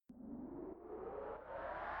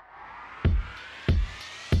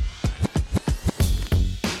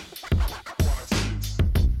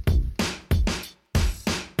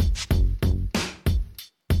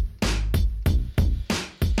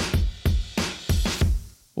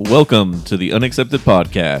Welcome to the Unaccepted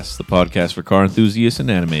Podcast, the podcast for car enthusiasts and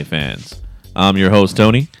anime fans. I'm your host,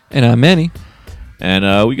 Tony. And I'm Manny.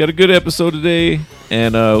 And we got a good episode today,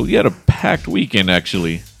 and we had a packed weekend,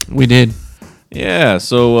 actually. We did. Yeah,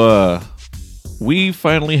 so we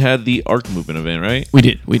finally had the ARC movement event, right? We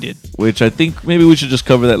did. Which I think maybe we should just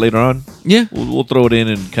cover that later on. Yeah. We'll throw it in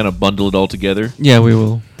and kind of bundle it all together. Yeah, we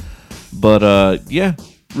will. But yeah,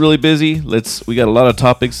 really busy. We got a lot of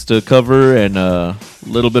topics to cover and a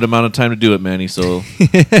little bit amount of time to do it, Manny. So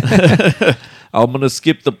I'm gonna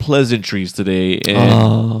skip the pleasantries today.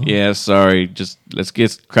 And yeah, sorry. Just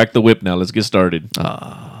crack the whip now. Let's get started.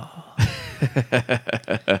 All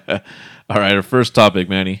right, our first topic,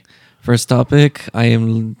 Manny. First topic. I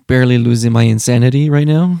am barely losing my insanity right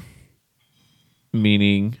now.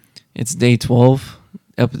 Meaning? It's day 12,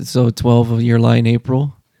 episode 12 of Your Lie in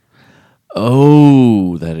April.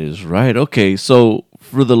 Oh, that is right. Okay, so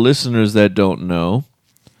for the listeners that don't know,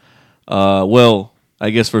 well, I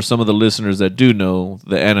guess for some of the listeners that do know,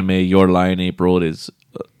 the anime Your Lie in April, it is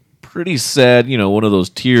pretty sad, one of those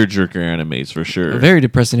tear-jerker animes for sure. A very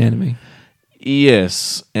depressing anime.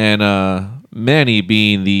 Yes, and Manny,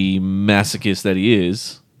 being the masochist that he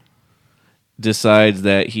is, decides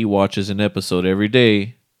that he watches an episode every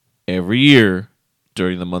day, every year,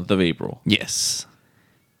 during the month of April. Yes.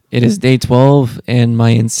 It is day 12, and my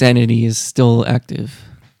insanity is still active.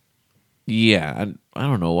 Yeah, I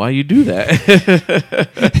don't know why you do that.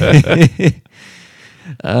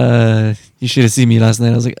 You should have seen me last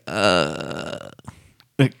night. I was like,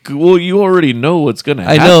 Well, you already know what's gonna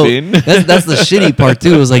happen. I know. That's the shitty part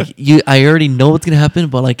too. It was like I already know what's gonna happen,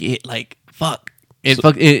 but fuck.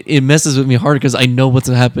 It messes with me hard because I know what's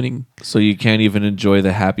happening. So you can't even enjoy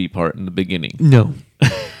the happy part in the beginning. No.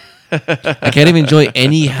 I can't even enjoy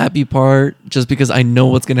any happy part just because I know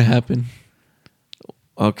what's gonna happen.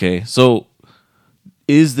 Okay, so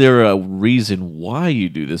is there a reason why you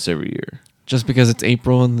do this every year? Just because it's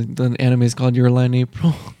April and the anime is called Your Lie in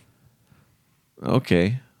April.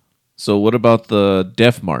 Okay. So what about the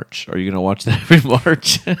Death March? Are you going to watch that every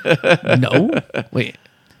March? No. Wait.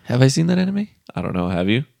 Have I seen that anime? I don't know. Have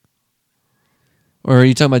you? Or are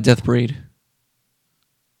you talking about Death Parade?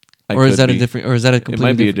 Or is that a completely It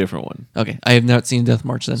might be a different one. Okay. I have not seen Death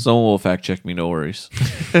March then. Someone will fact check me. No worries.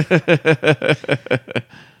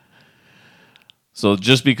 So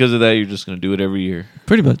just because of that, you're just going to do it every year?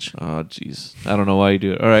 Pretty much. Oh, jeez. I don't know why you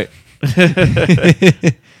do it. All right.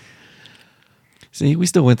 See, we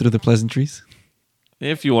still went through the pleasantries.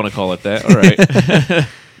 If you want to call it that. All right.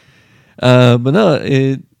 But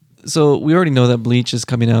no, so we already know that Bleach is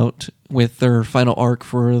coming out with their final arc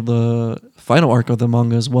for the final arc of the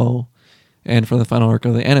manga as well, and for the final arc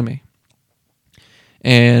of the anime.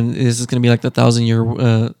 And this is going to be like the 1,000-year,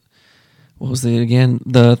 what was it again?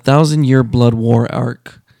 The 1,000-year Blood War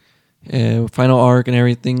arc. Final arc and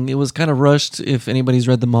everything. It was kind of rushed if anybody's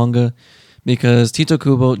read the manga, because Tito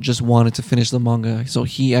Kubo just wanted to finish the manga. So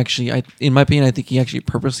he actually, in my opinion, I think he actually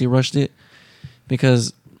purposely rushed it,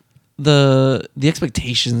 because the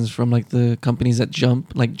expectations from like the companies that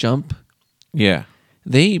Jump, Yeah.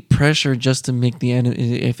 they pressure just to make the anime.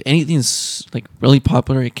 If anything's like really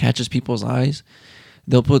popular, it catches people's eyes.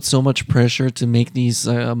 They'll put so much pressure to make these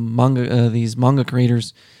manga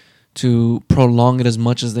creators to prolong it as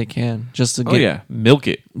much as they can, just to get milk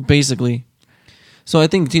it basically. So I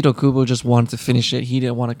think Tito Kubo just wanted to finish it. He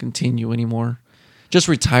didn't want to continue anymore. Just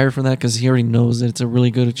retire from that because he already knows that it's a really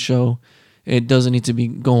good show. It doesn't need to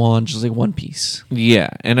go on just like One Piece. Yeah,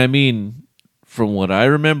 and I mean, from what I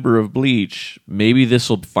remember of Bleach, maybe this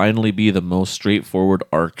will finally be the most straightforward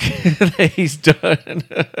arc that he's done.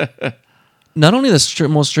 Not only the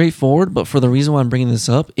most straightforward, but for the reason why I'm bringing this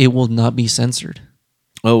up, it will not be censored.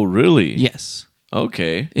 Oh, really? Yes.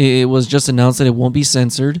 Okay. It was just announced that it won't be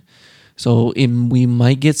censored. So we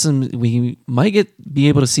might be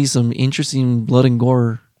able to see some interesting blood and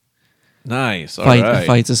gore nice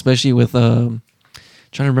fights, especially with trying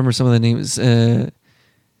to remember some of the names.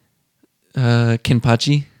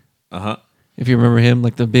 Kenpachi. Uh-huh. If you remember him,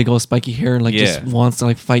 like the big old spiky hair and just wants to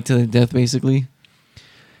like fight to the death basically.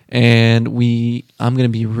 And I'm gonna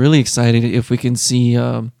be really excited if we can see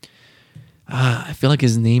I feel like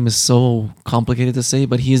his name is so complicated to say,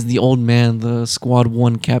 but he is the old man, the Squad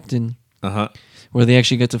 1 captain. Uh-huh. Where they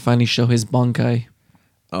actually get to finally show his Bankai.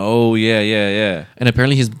 Oh, yeah. And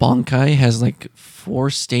apparently his Bankai has like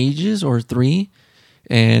 4 stages or 3.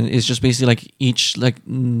 And it's just basically like each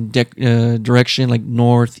direction, like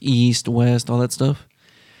north, east, west, all that stuff.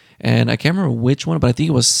 And I can't remember which one, but I think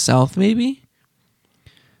it was south maybe.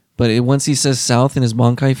 But once he says south in his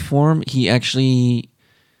Bankai form, he actually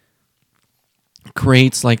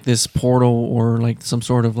creates like this portal or like some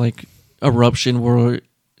sort of like eruption where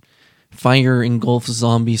fire engulfs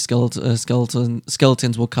zombie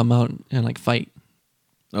skeletons will come out and like fight.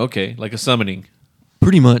 Okay, like a summoning.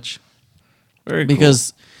 Pretty much. Very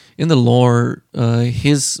Because in the lore,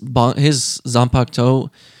 his Zanpakuto,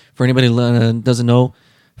 for anybody who doesn't know,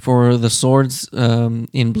 for the swords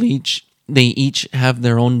in Bleach, they each have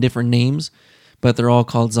their own different names, but they're all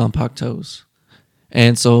called Zanpakutos.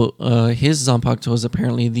 And so his Zanpakuto is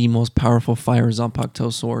apparently the most powerful fire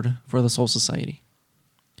Zanpakuto sword for the Soul Society.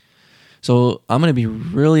 So I'm going to be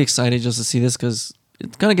really excited just to see this because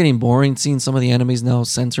it's kind of getting boring seeing some of the animes now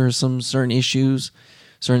censor some certain issues,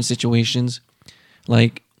 certain situations.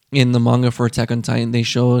 Like in the manga for Attack on Titan, they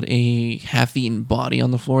showed a half-eaten body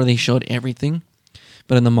on the floor. They showed everything.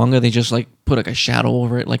 But in the manga, they just like put like a shadow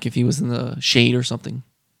over it, like if he was in the shade or something.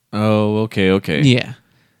 Oh, okay. Yeah.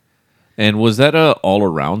 And was that a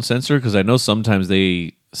all-around censor? Because I know sometimes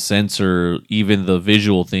they censor even the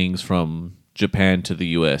visual things from Japan to the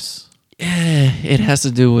U.S. It has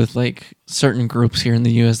to do with like certain groups here in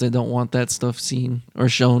the U.S. that don't want that stuff seen or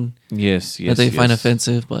shown. Yes. That they find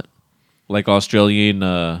offensive, but like Australian.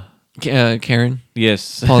 Karen.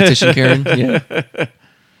 Yes. Politician Karen. Yeah.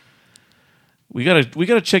 We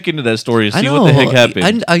gotta check into that story and I see know. what the heck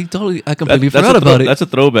happened. I completely forgot about it. That's a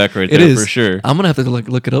throwback right It there is for sure. I'm gonna have to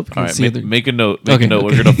look it up. And All right, see make a note. Okay.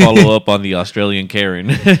 We're gonna follow up on the Australian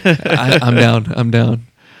Karen. I'm down. I'm down.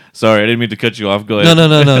 Sorry, I didn't mean to cut you off. Go ahead.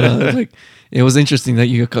 No. Like, it was interesting that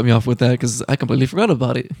you cut me off with that because I completely forgot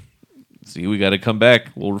about it. See, we got to come back.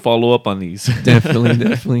 We'll follow up on these.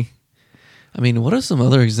 Definitely. I mean, what are some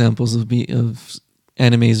other examples of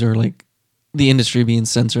animes or like the industry being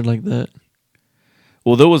censored like that?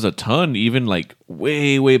 Well, there was a ton, even like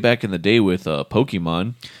way back in the day with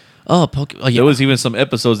Pokemon. Oh, Pokemon. Oh, yeah. There was even some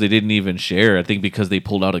episodes they didn't even share. I think because they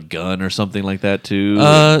pulled out a gun or something like that too.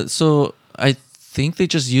 So I think they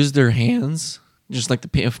just used their hands, just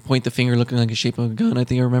like point the finger, looking like a shape of a gun. I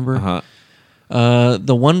think I remember.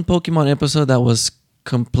 The one Pokemon episode that was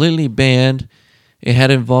completely banned, it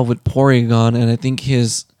had involved with Porygon, and I think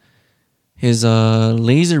his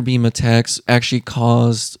laser beam attacks actually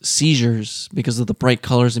caused seizures because of the bright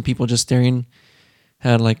colors and people just staring.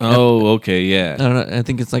 Had like okay, yeah. I don't know. I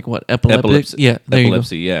think it's like what epileptic. Epilepsy. Yeah, there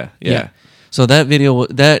Epilepsy. you go. Yeah. So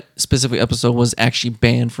that specific episode was actually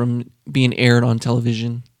banned from being aired on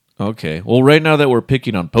television. Okay. Well, right now that we're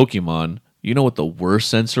picking on Pokemon, you know what the worst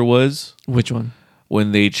censor was? Which one?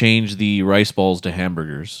 When they changed the rice balls to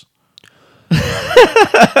hamburgers.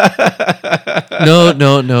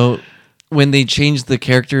 No. When they changed the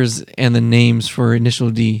characters and the names for Initial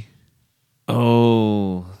D.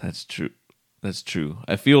 Oh, that's true. That's true.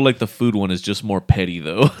 I feel like the food one is just more petty,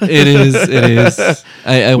 though. It is.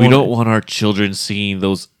 We don't want our children seeing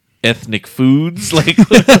those ethnic foods. Like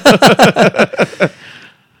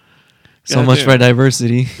so much for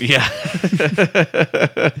diversity. Yeah.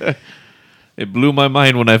 It blew my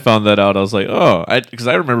mind when I found that out. I was like, oh, because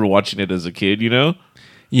I remember watching it as a kid, you know?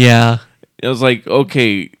 Yeah. It was like,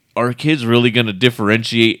 okay, are kids really going to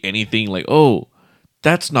differentiate anything? Like, oh,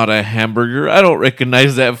 that's not a hamburger. I don't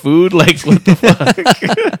recognize that food. Like, what the fuck?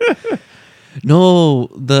 No,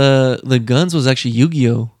 the guns was actually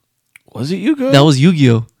Yu-Gi-Oh. Was it Yu-Gi-Oh? That was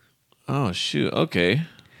Yu-Gi-Oh. Oh, shoot. Okay.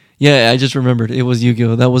 Yeah, I just remembered. It was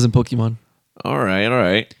Yu-Gi-Oh. That wasn't Pokemon. All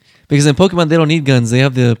right. Because in Pokemon, they don't need guns. They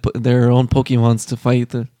have their own Pokemons to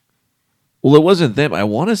fight. Well, it wasn't them. I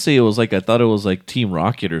want to say it was like, I thought it was like Team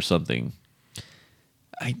Rocket or something.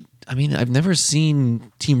 I mean, I've never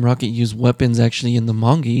seen Team Rocket use weapons actually in the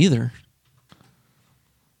manga either.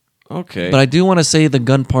 Okay. But I do want to say the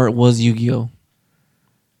gun part was Yu-Gi-Oh.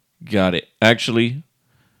 Got it. Actually,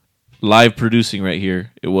 live producing right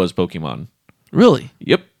here, it was Pokemon. Really?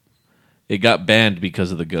 Yep. It got banned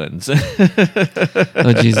because of the guns.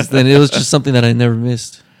 Oh, Jesus. Then it was just something that I never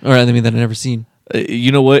missed. Or I mean, that I never seen.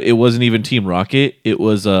 You know what? It wasn't even Team Rocket. It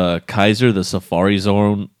was Kaiser, the Safari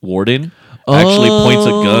Zone warden. Actually points a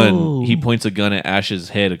gun. He points a gun at Ash's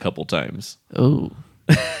head a couple times. Oh.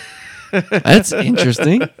 That's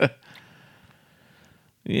interesting.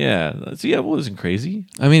 Yeah. It wasn't crazy.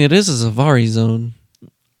 I mean, it is a Safari Zone.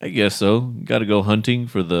 I guess so. Got to go hunting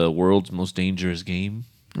for the world's most dangerous game.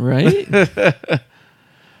 Right?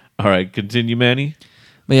 All right. Continue, Manny.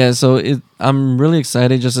 But yeah, so I'm really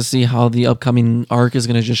excited just to see how the upcoming arc is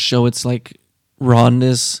going to just show its like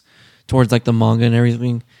rawness towards like the manga and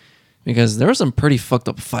everything. Because there were some pretty fucked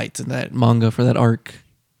up fights in that manga for that arc.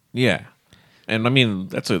 Yeah. And I mean,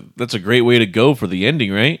 that's a great way to go for the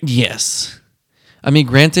ending, right? Yes. I mean,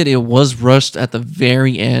 granted, it was rushed at the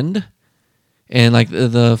very end. And like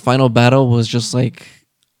the final battle was just like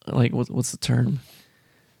what's the term?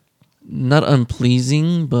 not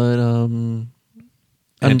unpleasing, but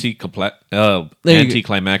there you go.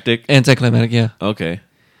 Anticlimactic. Anticlimactic, yeah. Okay.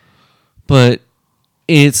 But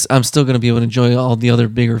I'm still gonna be able to enjoy all the other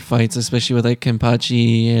bigger fights, especially with like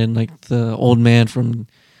Kenpachi and like the old man from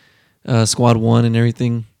Squad 1 and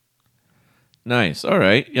everything. Nice. All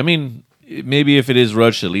right. I mean, maybe if it is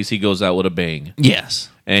rushed, at least he goes out with a bang. Yes.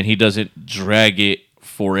 And he doesn't drag it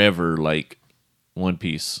forever like One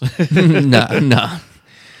Piece. Nah.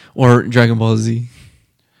 Or Dragon Ball Z.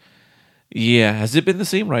 Yeah. Has it been the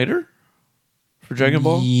same writer for Dragon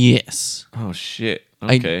Ball? Yes. Oh, shit.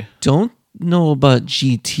 Okay. I don't know about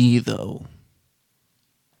GT, though.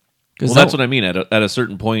 Well, that's what I mean. At a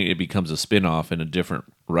certain point, it becomes a spin-off and a different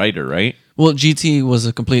writer, right? Well, GT was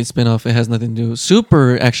a complete spin-off. It has nothing to do.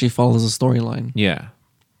 Super actually follows a storyline. Yeah.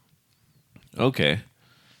 Okay.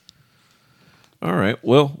 All right.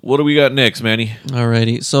 Well, what do we got next, Manny?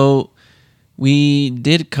 Alrighty. So we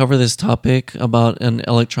did cover this topic about an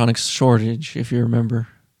electronics shortage, if you remember.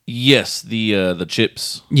 Yes, the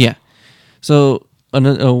chips. Yeah. So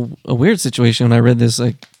a weird situation when I read this,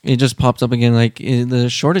 like it just popped up again. Like the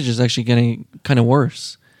shortage is actually getting kind of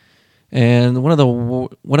worse. And one of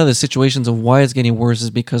the situations of why it's getting worse is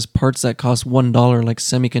because parts that cost $1, like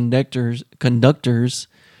conductors,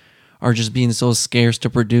 are just being so scarce to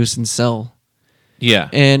produce and sell. Yeah.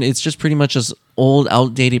 And it's just pretty much just old,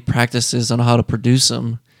 outdated practices on how to produce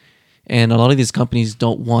them. And a lot of these companies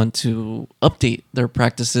don't want to update their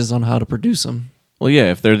practices on how to produce them. Well,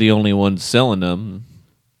 yeah, if they're the only ones selling them,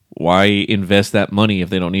 why invest that money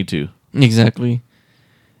if they don't need to? Exactly.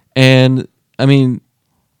 And, I mean,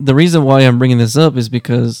 the reason why I'm bringing this up is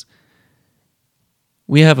because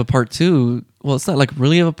we have a part 2. Well, it's not like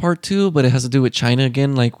really a part 2, but it has to do with China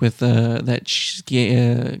again, like with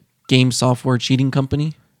that game software cheating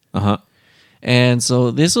company. Uh-huh. And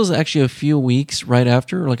so this was actually a few weeks right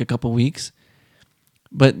after, like a couple weeks.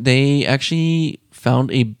 But they actually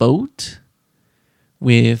found a boat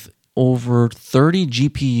with over 30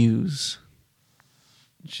 GPUs.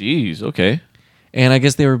 Jeez, okay. And I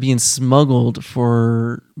guess they were being smuggled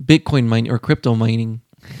for Bitcoin mining or crypto mining.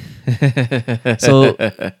 So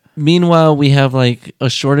meanwhile, we have like a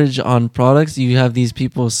shortage on products. You have these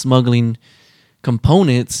people smuggling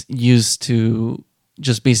components used to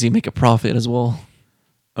just basically make a profit as well.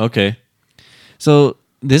 Okay. So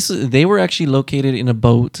they were actually located in a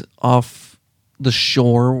boat off the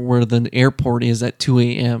shore where the airport is at 2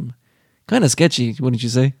 a.m. Kind of sketchy, wouldn't you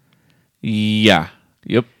say? Yeah.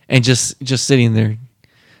 Yep. And just sitting there.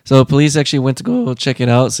 So police actually went to go check it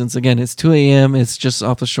out since, again, it's 2 a.m. It's just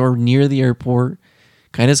off the shore near the airport.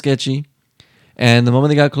 Kind of sketchy. And the moment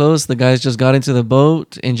they got close, the guys just got into the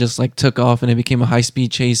boat and just like took off, and it became a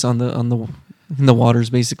high-speed chase in the waters,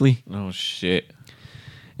 basically. Oh, shit.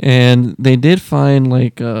 And they did find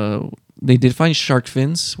shark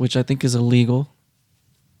fins, which I think is illegal.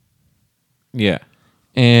 Yeah.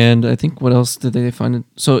 And I think what else did they find?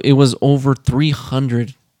 So it was over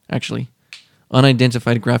 300, actually,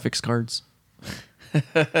 unidentified graphics cards.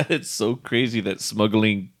 It's so crazy that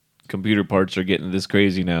smuggling computer parts are getting this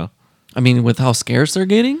crazy now. I mean, with how scarce they're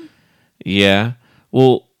getting? Yeah.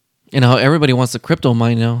 Well, and how everybody wants to crypto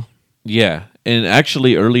mine now. Yeah. And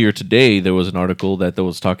actually earlier today there was an article that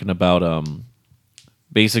was talking about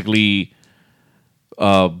basically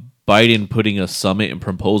Biden putting a summit and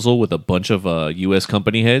proposal with a bunch of US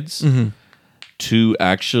company heads to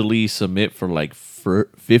actually submit for like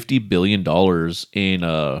 $50 billion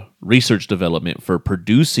in research development for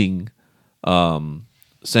producing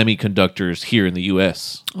semiconductors here in the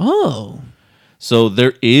US. Oh. So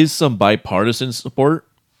there is some bipartisan support,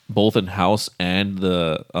 both in House and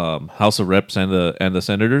the House of Reps and the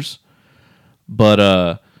senators.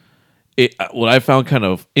 But what I found kind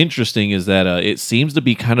of interesting is that it seems to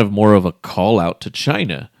be kind of more of a call out to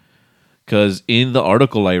China, because in the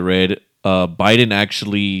article I read, Biden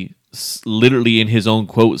actually literally in his own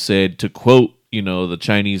quote said, to quote, the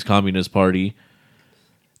Chinese Communist Party,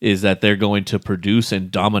 is that they're going to produce and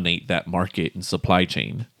dominate that market and supply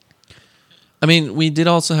chain. I mean, we did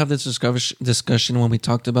also have this discussion when we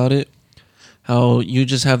talked about it, how you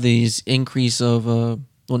just have these increase of, well,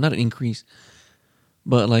 not an increase,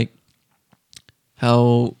 but like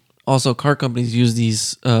how also car companies use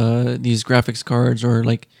these graphics cards or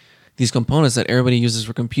like these components that everybody uses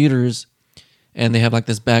for computers, and they have like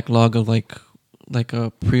this backlog of like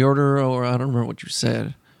a pre-order, or I don't remember what you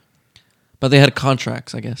said, but they had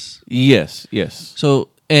contracts, I guess. Yes. So,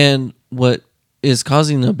 and what is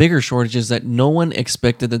causing a bigger shortage is that no one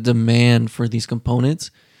expected the demand for these components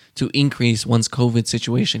to increase once COVID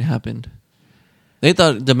situation happened. They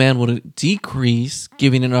thought demand would decrease,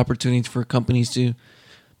 giving an opportunity for companies to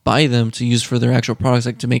buy them to use for their actual products,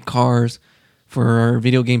 like to make cars, for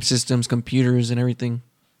video game systems, computers, and everything.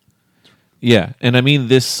 Yeah, and I mean,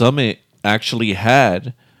 this summit actually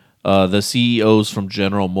had the CEOs from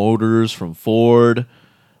General Motors, from Ford,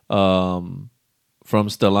 from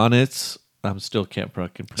Stellantis. I still can't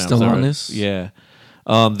fucking pronounce Stellantis? that. Right.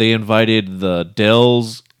 Yeah, they invited the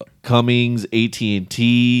Dells, Cummins,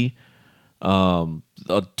 AT&T, a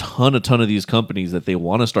ton of these companies that they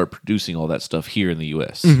want to start producing all that stuff here in the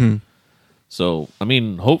U.S. Mm-hmm. So, I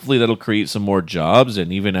mean, hopefully that'll create some more jobs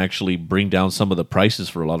and even actually bring down some of the prices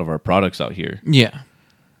for a lot of our products out here. Yeah.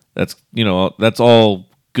 That's all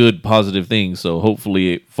good, positive things. So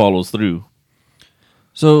hopefully it follows through.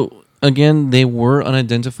 So again, they were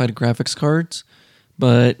unidentified graphics cards,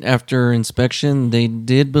 but after inspection, they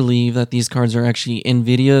did believe that these cards are actually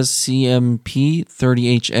NVIDIA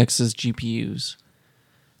CMP30HX's GPUs.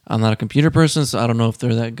 I'm not a computer person, so I don't know if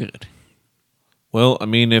they're that good. Well, I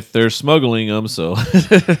mean, if they're smuggling them, so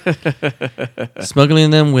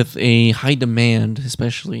Smuggling them with a high demand,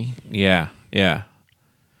 especially. yeah.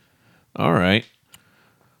 All right.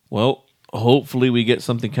 Well, hopefully we get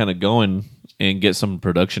something kind of going and get some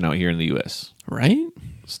production out here in the U.S. Right?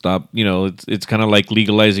 Stop. It's kind of like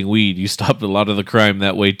legalizing weed. You stopped a lot of the crime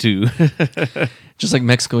that way too. Just like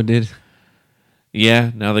Mexico did.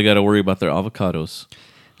 Yeah. Now they got to worry about their avocados.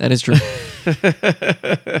 That is true.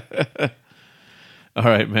 All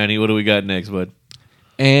right, Manny, what do we got next, bud?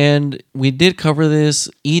 And we did cover this.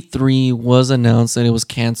 E3 was announced that it was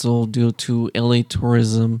canceled due to LA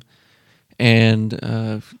Tourism and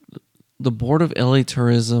the board of LA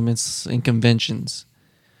Tourism and Conventions.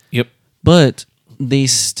 Yep. But they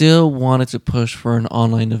still wanted to push for an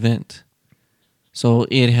online event. So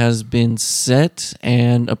it has been set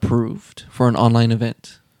and approved for an online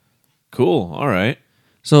event. Cool. All right.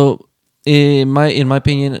 So in my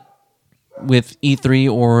opinion, with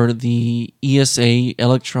E3 or the ESA,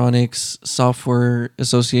 Electronics Software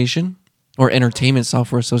Association, or Entertainment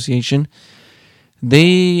Software Association,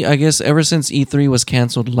 they, I guess, ever since E3 was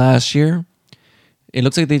canceled last year, it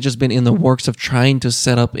looks like they've just been in the works of trying to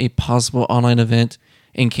set up a possible online event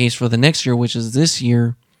in case for the next year, which is this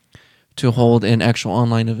year, to hold an actual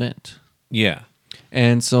online event. Yeah.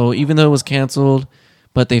 And so even though it was canceled,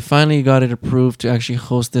 but they finally got it approved to actually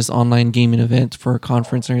host this online gaming event for a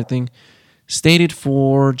conference and everything, stated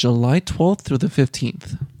for July 12th through the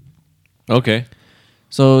 15th. Okay.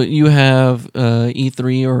 So you have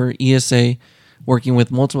E3 or ESA working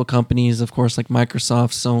with multiple companies, of course, like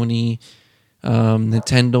Microsoft, Sony,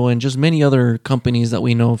 Nintendo, and just many other companies that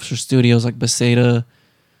we know for studios like Bethesda,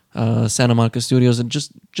 Santa Monica Studios, and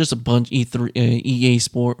just a bunch. E3, EA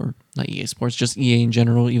Sport, or not EA Sports, just EA in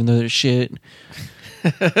general, even though they're shit.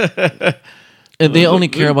 And they only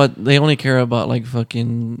care about like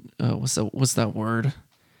fucking what's that word?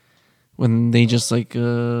 When they just like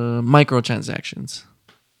microtransactions.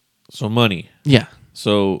 So money. Yeah.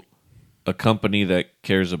 So a company that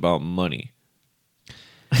cares about money.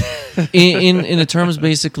 in the terms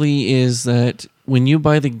basically is that when you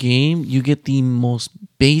buy the game, you get the most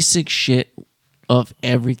basic shit of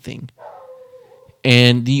everything.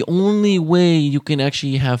 And the only way you can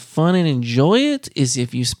actually have fun and enjoy it is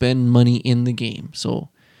if you spend money in the game. So,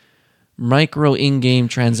 micro in-game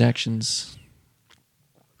transactions.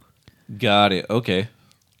 Got it. Okay.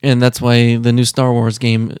 And that's why the new Star Wars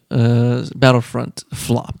game, Battlefront,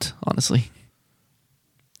 flopped, honestly.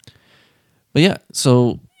 But yeah,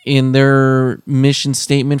 so in their mission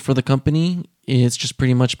statement for the company, it's just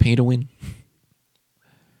pretty much pay to win.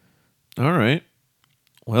 All right.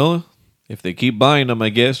 Well, if they keep buying them, I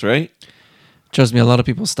guess, right? Trust me, a lot of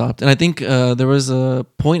people stopped. And I think there was a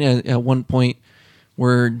point at one point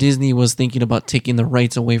where Disney was thinking about taking the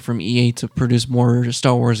rights away from EA to produce more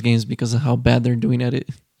Star Wars games because of how bad they're doing at it.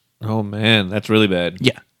 Oh, man, that's really bad.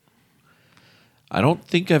 Yeah. I don't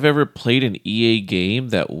think I've ever played an EA game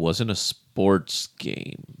that wasn't a sports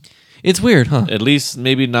game. It's weird, huh? At least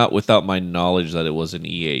maybe not without my knowledge that it was an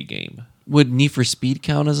EA game. Would Need for Speed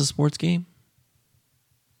count as a sports game?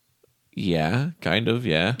 Yeah, kind of,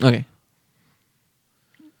 yeah. Okay.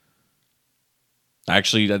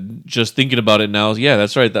 Actually, just thinking about it now, yeah,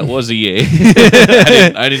 that's right. That was EA.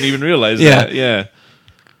 I didn't even realize that. Yeah.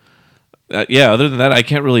 Yeah, other than that, I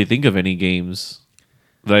can't really think of any games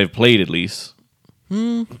that I've played, at least.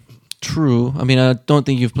 True. I mean, I don't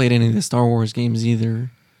think you've played any of the Star Wars games either.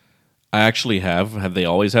 I actually have. Have they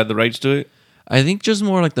always had the rights to it? I think just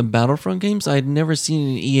more like the Battlefront games. I'd never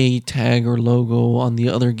seen an EA tag or logo on the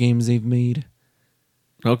other games they've made.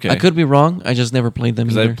 Okay. I could be wrong. I just never played them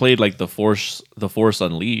either. Because I played like the Force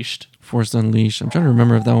Unleashed. Force Unleashed. I'm trying to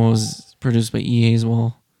remember if that one was produced by EA as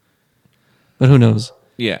well. But who knows?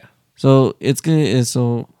 Yeah. So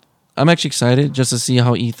I'm actually excited just to see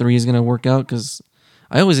how E3 is gonna work out because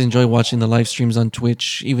I always enjoy watching the live streams on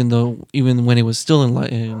Twitch, even when it was still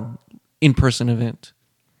in person event.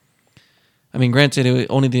 I mean, granted,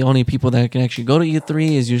 the only people that can actually go to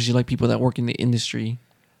E3 is usually like people that work in the industry.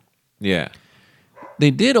 Yeah.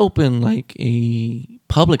 They did open like a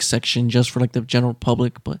public section just for like the general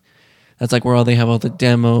public, but that's like where they have all the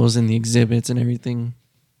demos and the exhibits and everything.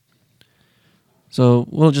 So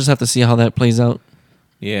we'll just have to see how that plays out.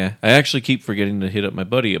 Yeah. I actually keep forgetting to hit up my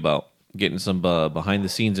buddy about getting some behind the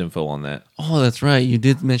scenes info on that. Oh, that's right. You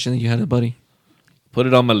did mention that you had a buddy. Put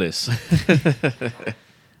it on my list.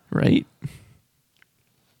 Right?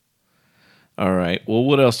 All right. Well,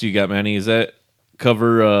 what else do you got, Manny? Is that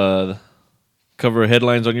cover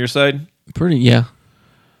headlines on your side? Pretty, yeah.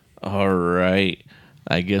 All right.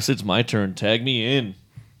 I guess it's my turn. Tag me in.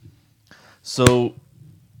 So,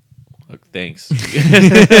 thanks.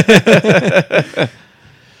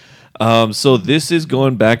 So this is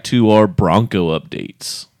going back to our Bronco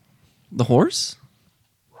updates. The horse?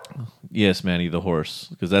 Yes, Manny the horse,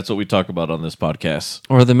 because that's what we talk about on this podcast.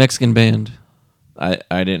 Or the Mexican band? I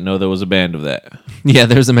didn't know there was a band of that. Yeah,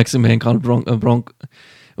 there's a Mexican band called Bronco.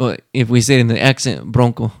 Well, if we say it in the accent,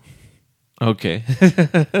 Bronco. Okay.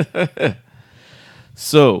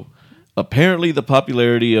 So, apparently the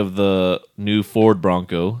popularity of the new Ford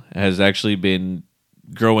Bronco has actually been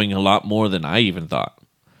growing a lot more than I even thought.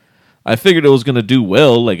 I figured it was going to do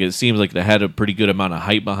well. Like, it seems like they had a pretty good amount of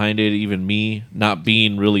hype behind it. Even me, not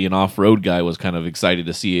being really an off-road guy, was kind of excited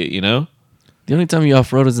to see it, you know? The only time you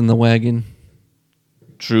off-road is in the wagon.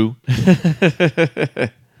 True.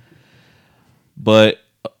 But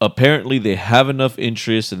apparently they have enough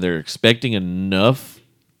interest and they're expecting enough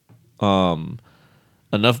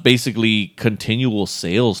basically continual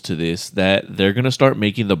sales to this that they're going to start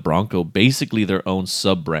making the Bronco basically their own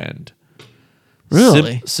sub-brand.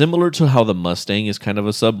 Really? Similar to how the Mustang is kind of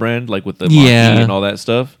a sub-brand, like with the Yeah. Mach-E and all that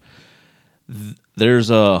stuff.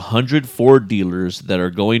 There's 100 Ford dealers that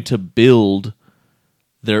are going to build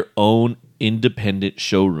their own independent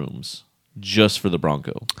showrooms just for the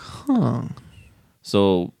Bronco. Huh.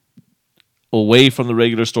 So away from the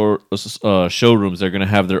regular store showrooms, they're going to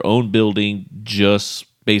have their own building just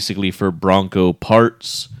basically for Bronco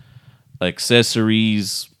parts,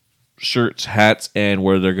 accessories, shirts, hats, and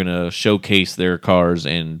where they're going to showcase their cars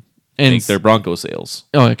and make their Bronco sales.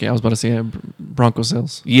 Oh, okay. I was about to say Bronco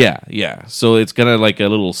sales. Yeah. So it's kind of like a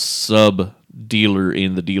little sub dealer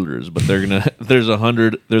in the dealers, but they're gonna there's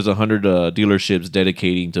 100 dealerships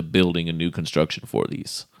dedicating to building a new construction for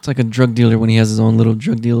these. It's like a drug dealer when he has his own little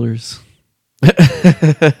drug dealers.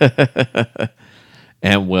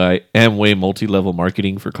 Amway multi-level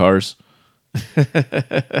marketing for cars.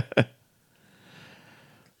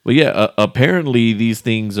 But yeah, apparently these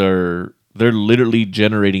things they're literally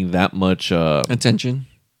generating that much Attention.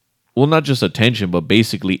 well, not just attention, but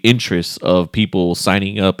basically interest of people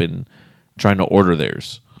signing up and trying to order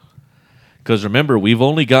theirs. Because remember, we've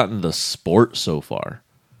only gotten the Sport so far,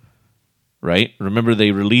 right? Remember,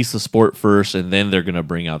 they released the Sport first, and then they're going to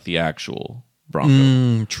bring out the actual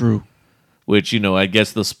Bronco. True. Which, I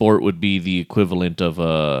guess the Sport would be the equivalent of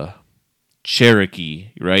a Cherokee,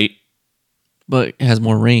 right? But it has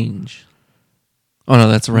more range. Oh, no,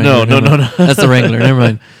 that's a Wrangler. No. That's the Wrangler. Never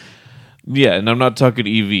mind. Yeah, and I'm not talking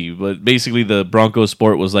EV, but basically the Bronco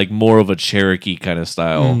Sport was like more of a Cherokee kind of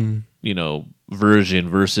style, version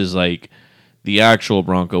versus like the actual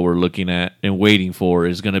Bronco we're looking at and waiting for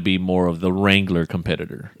is going to be more of the Wrangler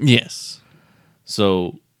competitor. Yes.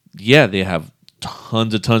 So, yeah, they have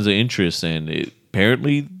tons of interest, and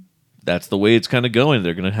apparently that's the way it's kind of going.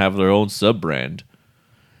 They're going to have their own sub-brand.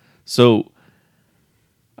 So,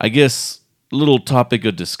 I guess a little topic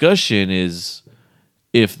of discussion is,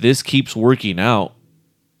 if this keeps working out,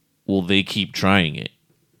 will they keep trying it?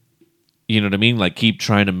 You know what I mean? Like, keep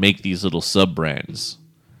trying to make these little sub-brands.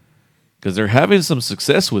 Because they're having some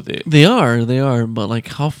success with it. They are. But, like,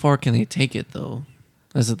 how far can they take it, though?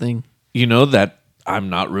 That's the thing. That I'm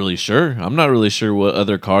not really sure. I'm not really sure what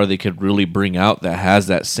other car they could really bring out that has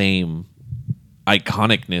that same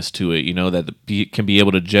iconicness to it, that can be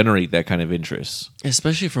able to generate that kind of interest.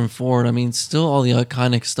 Especially from Ford. I mean, still all the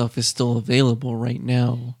iconic stuff is still available right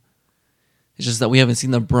now. It's just that we haven't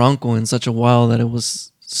seen the Bronco in such a while that it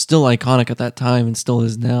was still iconic at that time and still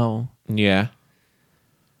is now. Yeah.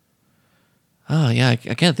 Oh, yeah. I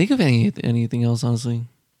can't think of anything else, honestly.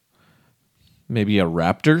 Maybe a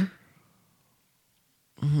Raptor?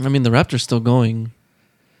 I mean, the Raptor's still going.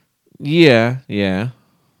 Yeah.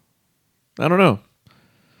 I don't know.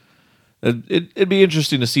 It'd be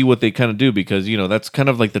interesting to see what they kind of do because, that's kind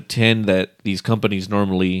of like the 10 that these companies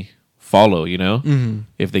normally follow,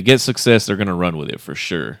 If they get success, they're going to run with it for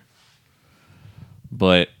sure.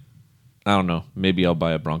 But I don't know. Maybe I'll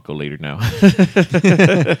buy a Bronco later now.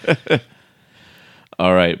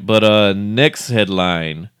 All right. But next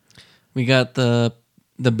headline. We got the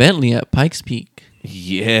Bentley at Pikes Peak.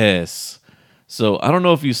 Yes. So I don't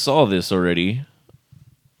know if you saw this already.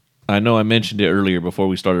 I know I mentioned it earlier before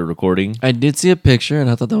we started recording. I did see a picture, and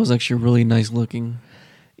I thought that was actually really nice looking.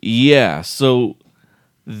 Yeah. So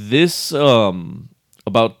this,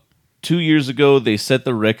 about 2 years ago, they set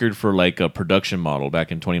the record for like a production model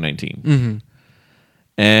back in 2019. Mm-hmm.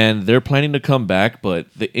 And they're planning to come back.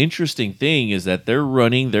 But the interesting thing is that they're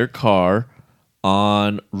running their car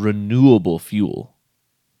on renewable fuel.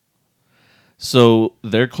 So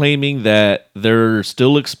they're claiming that they're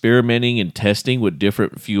still experimenting and testing with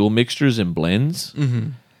different fuel mixtures and blends,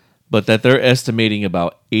 but that they're estimating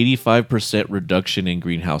about 85% reduction in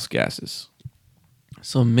greenhouse gases.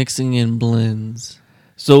 So mixing in blends.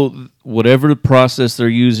 So whatever process they're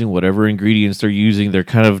using, whatever ingredients they're using, they're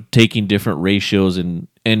kind of taking different ratios and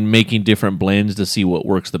making different blends to see what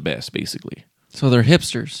works the best, basically. So they're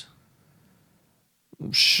hipsters.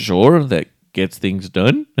 Sure, that gets things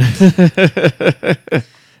done.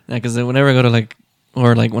 Because whenever I go to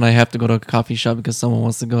when I have to go to a coffee shop because someone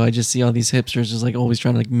wants to go, I just see all these hipsters just like always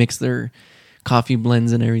trying to mix their coffee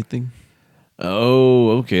blends and everything.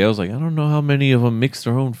 Oh, okay. I was like, I don't know how many of them mix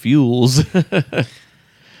their own fuels.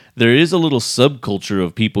 There is a little subculture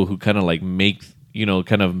of people who kind of like make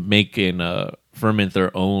and ferment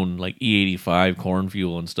their own like E85 corn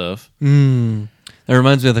fuel and stuff. That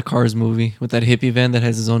reminds me of the Cars movie with that hippie van that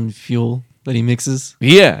has his own fuel that he mixes.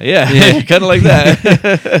 Yeah. Kind of like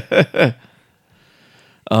that.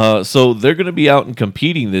 So they're going to be out and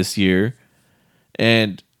competing this year.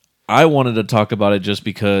 And I wanted to talk about it just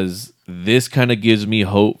because this kind of gives me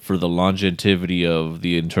hope for the longevity of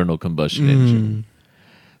the internal combustion engine.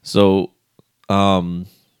 So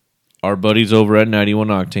our buddies over at 91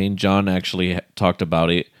 Octane, John actually talked about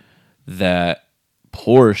it, that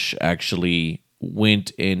Porsche actually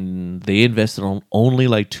went and they invested on only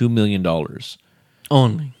like $2 million.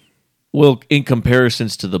 Only. Well, in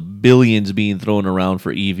comparisons to the billions being thrown around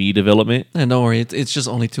for EV development. And don't worry, it's just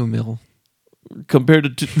only $2 million.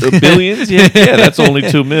 Compared to billions? Yeah, that's only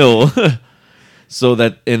 $2 million. So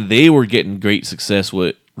and they were getting great success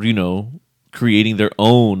with, creating their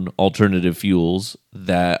own alternative fuels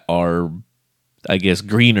that are, I guess,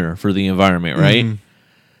 greener for the environment, right? Mm-hmm.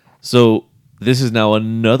 So this is now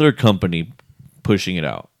another company pushing it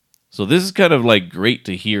out. So this is kind of like great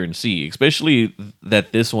to hear and see, especially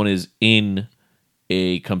that this one is in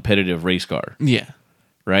a competitive race car. Yeah.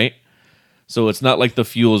 Right? So it's not like the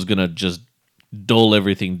fuel is going to just dull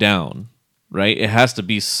everything down, right? It has to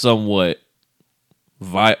be somewhat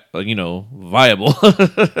viable.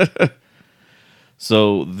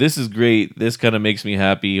 So this is great. This kind of makes me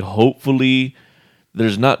happy. Hopefully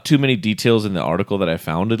there's not too many details in the article that I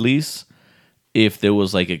found, at least, if there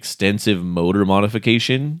was like extensive motor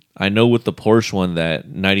modification. I know with the Porsche one that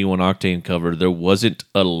 91 Octane covered, there wasn't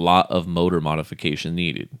a lot of motor modification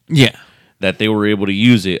needed. Yeah. That they were able to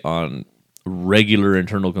use it on regular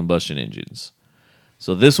internal combustion engines.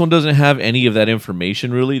 So this one doesn't have any of that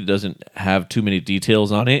information, really. It doesn't have too many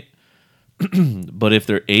details on it. But if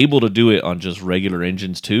they're able to do it on just regular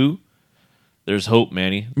engines too, there's hope,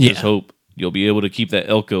 Manny. There's hope. You'll be able to keep that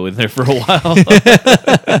Elko in there for a while.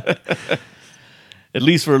 At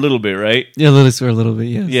least for a little bit, right? Yeah, at least for a little bit,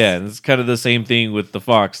 yes. Yeah, and it's kind of the same thing with the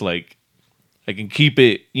Fox. Like, I can keep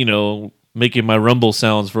it, making my rumble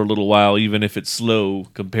sounds for a little while, even if it's slow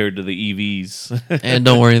compared to the EVs. And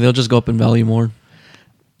don't worry, they'll just go up in value more.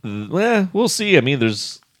 Well, we'll see. I mean,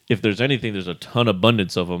 if there's anything, there's a ton of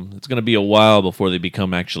abundance of them. It's going to be a while before they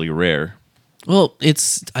become actually rare. Well,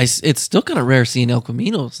 it's still kind of rare seeing El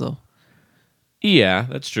Caminos, though. Yeah,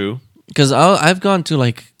 that's true. Because I've gone to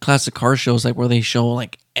like classic car shows, like where they show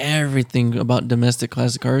like everything about domestic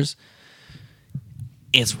classic cars.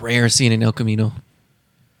 It's rare seeing an El Camino.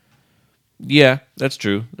 Yeah, that's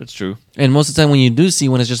true. That's true. And most of the time when you do see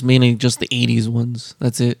one, it's just mainly just the 80s ones.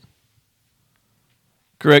 That's it.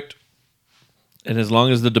 Correct. And as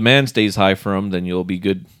long as the demand stays high for them, then you'll be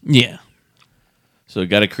good. Yeah. So you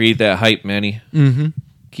got to create that hype, Manny. Mm-hmm.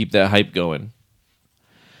 Keep that hype going.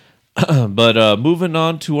 But moving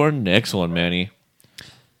on to our next one, Manny.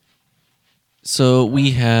 So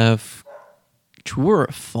we have true or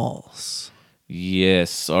false?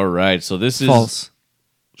 Yes. All right. So this is false.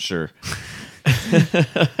 Sure.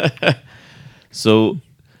 So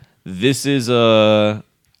this is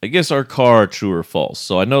I guess our car, true or false.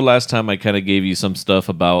 So I know last time I kind of gave you some stuff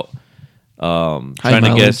about trying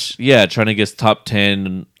to guess. Yeah, trying to guess top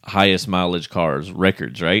 10 highest mileage cars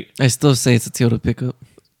records, right? I still say it's a Toyota pickup.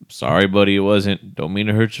 Sorry, buddy, it wasn't. Don't mean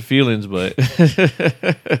to hurt your feelings, but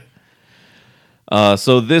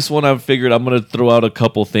so this one I figured I'm gonna throw out a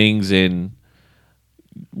couple things and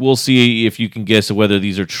we'll see if you can guess whether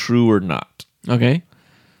these are true or not. Okay.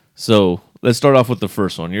 So let's start off with the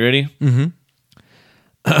first one. You ready? Mm-hmm.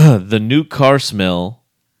 The new car smell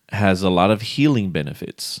has a lot of healing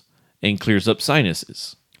benefits and clears up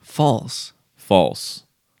sinuses. False. False.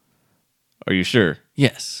 Are you sure?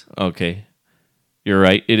 Yes. Okay. You're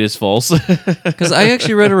right. It is false. Because I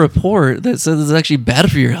actually read a report that said it's actually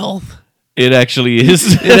bad for your health. It actually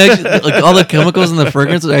is. It actually, like all the chemicals in the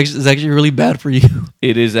fragrance is actually really bad for you.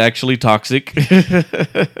 It is actually toxic.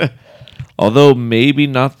 Although maybe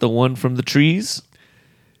not the one from the trees.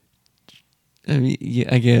 I mean, yeah,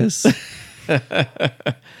 I guess.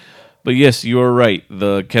 But yes, you are right.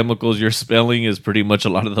 The chemicals you're smelling is pretty much a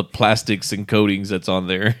lot of the plastics and coatings that's on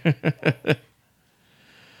there.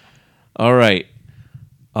 All right.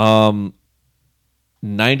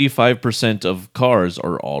 95% of cars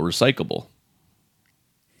are all recyclable.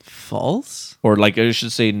 False? Or like I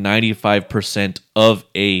should say 95% of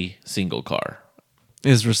a single car.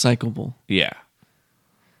 Is recyclable. Yeah.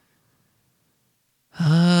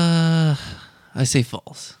 I say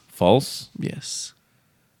false. False? Yes.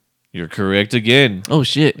 You're correct again. Oh,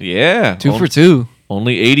 shit. Yeah. 2 for 2.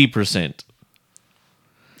 Only 80%.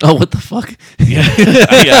 Oh, what the fuck? Yeah,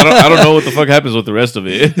 I don't know what the fuck happens with the rest of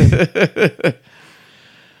it.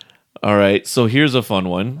 All right, so here's a fun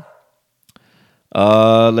one.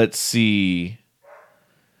 Let's see.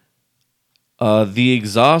 The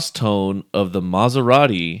exhaust tone of the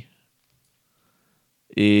Maserati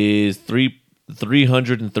is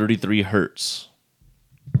 333 hertz,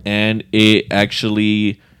 and it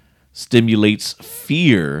actually stimulates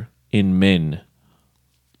fear in men.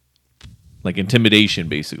 Like intimidation,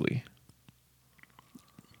 basically.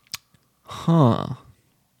 Huh.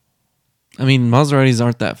 I mean, Maseratis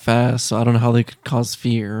aren't that fast, so I don't know how they could cause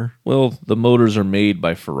fear. Well, the motors are made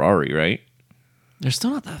by Ferrari, right? They're still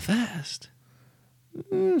not that fast.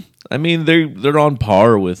 I mean, they're on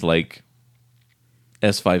par with like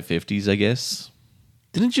S550s, I guess.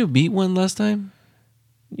 Didn't you beat one last time?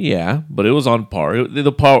 Yeah, but it was on par.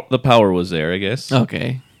 The power was there, I guess.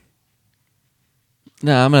 Okay.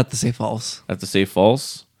 Nah, I'm gonna have to say false. I have to say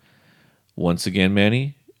false. Once again,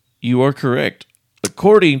 Manny, you are correct.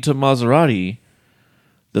 According to Maserati,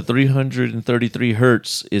 the 333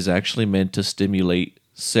 hertz is actually meant to stimulate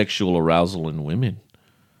sexual arousal in women.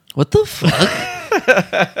 What the fuck?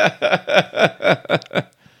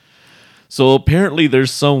 So apparently there's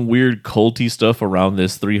some weird culty stuff around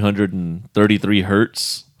this 333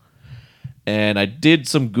 hertz. And I did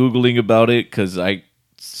some Googling about it because I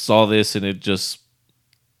saw this and it just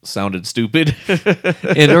sounded stupid.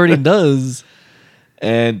 It already does.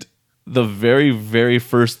 And the very, very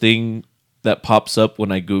first thing that pops up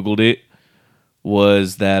when I Googled it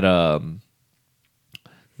was that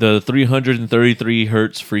the 333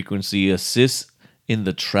 hertz frequency assists in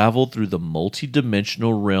the travel through the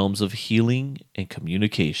multidimensional realms of healing and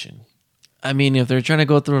communication. I mean, if they're trying to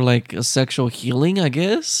go through like a sexual healing, I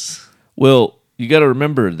guess. Well, you got to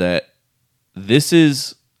remember that the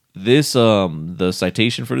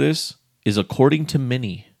citation for this is according to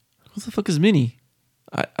many. What the fuck is Mini?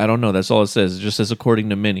 I don't know. That's all it says. It just says according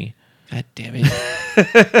to many. God damn it.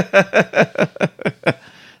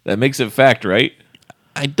 That makes it fact, right?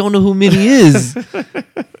 I don't know who Mini is.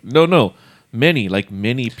 No. Many, like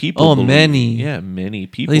many people. Oh, believe. many. Yeah, many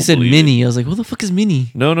people. They said believe Mini. it. I was like, what the fuck is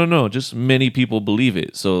Mini? No. Just many people believe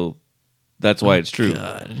it. So that's why it's true.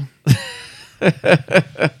 God.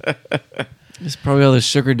 It's probably all the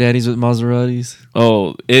sugar daddies with Maseratis.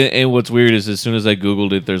 Oh, and what's weird is as soon as I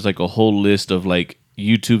Googled it, there's like a whole list of like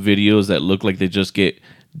YouTube videos that look like they just get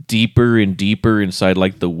deeper and deeper inside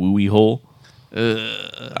like the wooey hole.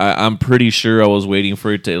 I'm pretty sure I was waiting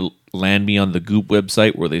for it to land me on the Goop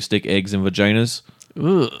website where they stick eggs in vaginas.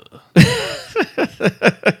 Ugh.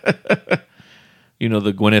 You know,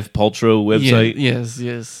 the Gwyneth Paltrow website? Yeah,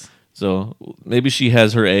 yes. So maybe she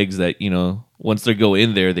has her eggs that, you know, once they go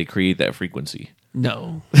in there, they create that frequency.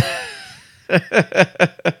 No.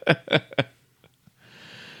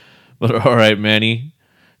 But all right, Manny,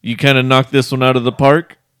 you kind of knocked this one out of the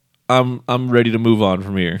park. I'm ready to move on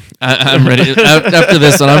from here. I'm ready. After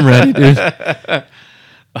this one, I'm ready, dude.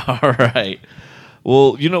 All right.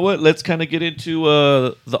 Well, you know what? Let's kind of get into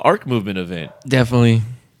the ARC movement event. Definitely.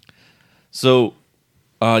 So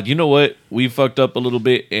You know what? We fucked up a little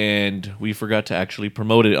bit, and we forgot to actually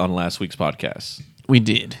promote it on last week's podcast. We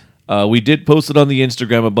did. We did post it on the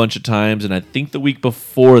Instagram a bunch of times, and I think the week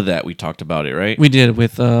before that we talked about it, right? We did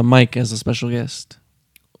with Mike as a special guest.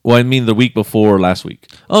 Well, I mean the week before last week.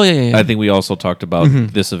 Oh, yeah. I think we also talked about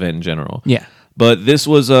this event in general. Yeah. But this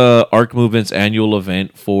was ARC Movement's annual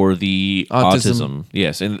event for the autism.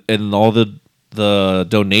 Yes, and all the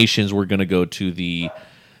donations were going to go to the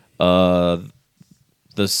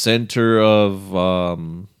Center of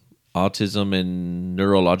Autism and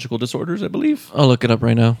Neurological Disorders, I believe. I'll look it up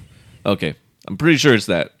right now. Okay. I'm pretty sure it's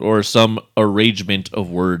that, or some arrangement of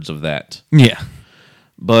words of that. Yeah.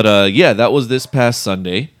 But yeah, that was this past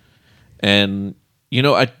Sunday. And, you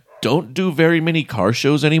know, I don't do very many car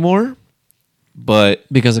shows anymore. But,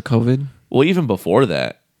 Because of COVID? well, even before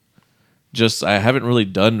that, just I haven't really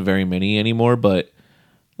done very many anymore. But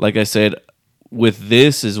like I said, with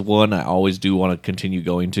this is one I always do want to continue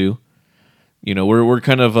going to. You know, we're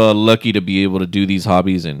kind of lucky to be able to do these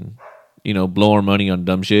hobbies and, you know, blow our money on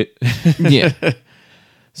dumb shit. Yeah.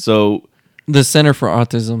 So The Center for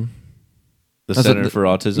Autism. the That's Center what for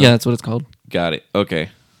Autism. Yeah, that's what it's called. Got it. Okay.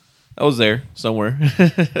 I was there somewhere.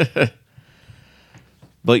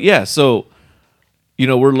 But yeah, so, you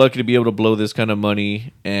know, we're lucky to be able to blow this kind of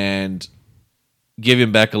money, and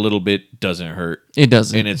giving back a little bit doesn't hurt. It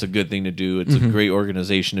doesn't. And it's a good thing to do. It's a great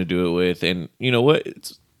organization to do it with. And you know what?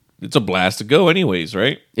 It's a blast to go anyways,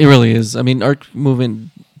 right? It really is. I mean, ARC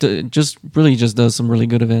Movement just does some really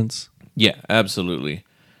good events. Yeah, absolutely.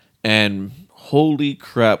 And holy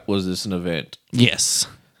crap, was this an event. Yes.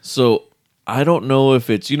 So I don't know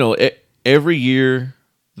if it's, you know, every year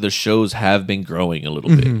the shows have been growing a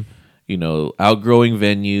little bit. You know, outgrowing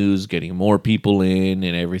venues, getting more people in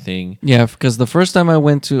and everything. Yeah, because the first time I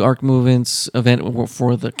went to ARC Movement's event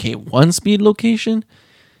for the K1 Speed location,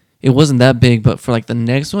 it wasn't that big, but for like the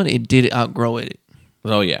next one, it did outgrow it.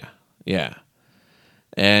 Oh, yeah. Yeah.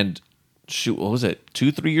 And shoot, what was it?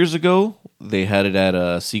 2-3 years ago, they had it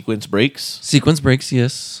at Sequence Breaks. Sequence Breaks,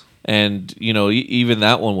 yes. And, you know, even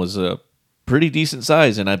that one was a pretty decent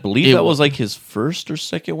size. And I believe that was like his first or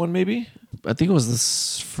second one, maybe? I think it was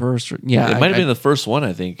this first. Yeah. It might have been the first one,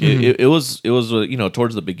 I think. It was you know,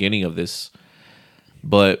 towards the beginning of this.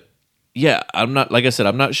 But, yeah, I'm not, like I said,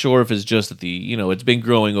 I'm not sure if it's just that you know, it's been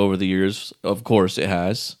growing over the years. Of course it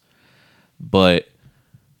has. But,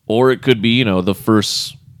 or it could be, you know, the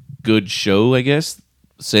first good show, I guess,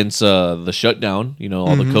 since the shutdown, you know,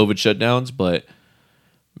 all the COVID shutdowns. But,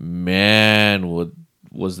 man,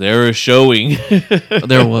 was there a showing?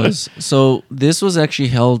 There was. So this was actually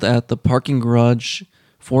held at the parking garage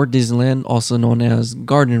for Disneyland, also known as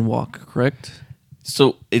Garden Walk, correct?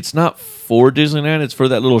 So it's not for Disneyland, it's for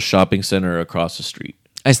that little shopping center across the street.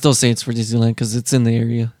 I still say it's for Disneyland because it's in the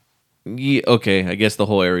area. Yeah, okay, I guess the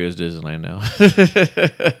whole area is Disneyland now.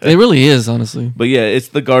 It really is, honestly. But yeah, it's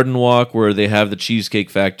the Garden Walk where they have the Cheesecake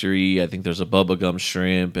Factory. I think there's a Bubba Gum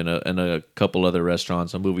Shrimp and a couple other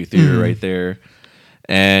restaurants, a movie theater right there.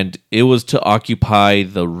 And it was to occupy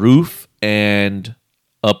the roof and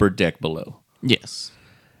upper deck below. Yes.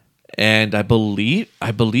 And I believe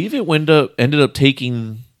it ended up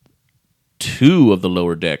taking 2 of the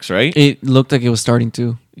lower decks, right? It looked like it was starting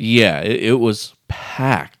to. Yeah, it was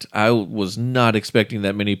packed. I was not expecting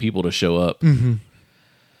that many people to show up.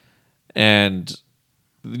 And,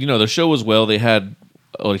 you know, the show was they had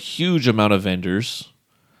a huge amount of vendors.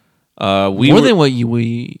 More than what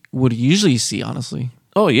we would usually see, honestly.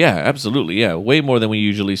 Oh, yeah, absolutely. Yeah, way more than we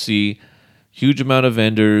usually see. Huge amount of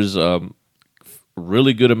vendors,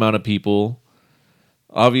 really good amount of people.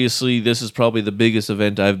 Obviously, this is probably the biggest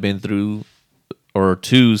event I've been through or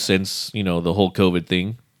to since, you know, the whole COVID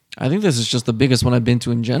thing. I think this is just the biggest one I've been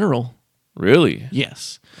to in general. Really?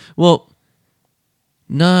 Yes. Well,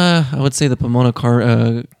 nah, I would say the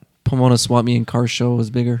Pomona Swap Meet and Car Show was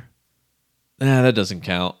bigger. Nah, that doesn't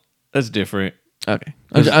count. That's different. Okay.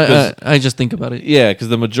 I just think about it. Yeah, because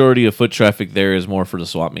the majority of foot traffic there is more for the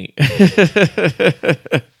swap meet.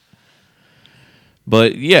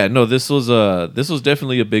 But yeah, no, this was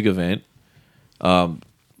definitely a big event.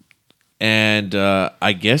 And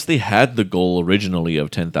I guess they had the goal originally of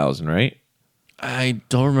 10,000, right? I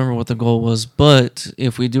don't remember what the goal was, but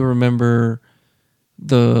if we do remember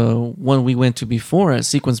the one we went to before at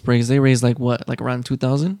Sequence Breaks, they raised like around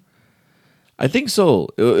 2,000? I think so.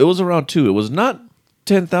 It was around 2. It was not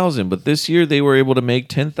 10,000, but this year they were able to make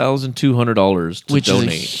 $10,200 to which donate.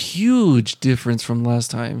 Is a huge difference from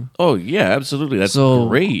last time. Oh yeah, absolutely. That's so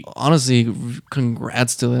great. Honestly,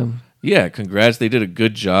 congrats to them. Yeah, congrats. They did a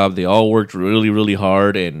good job. They all worked really, really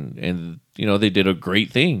hard, and you know, they did a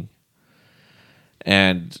great thing.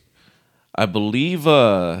 And I believe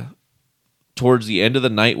towards the end of the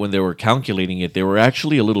night when they were calculating it, they were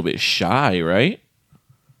actually a little bit shy, right?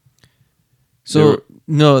 So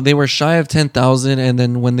no, they were shy of 10,000, and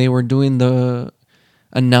then when they were doing the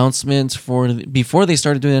announcements before they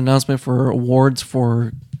started doing an announcement for awards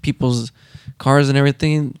for people's cars and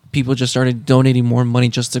everything, people just started donating more money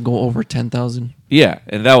just to go over 10,000. Yeah,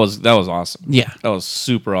 and that was awesome. Yeah. That was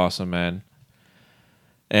super awesome, man.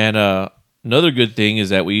 And another good thing is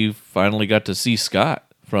that we finally got to see Scott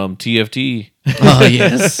from TFT. Oh,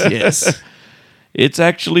 yes, yes. It's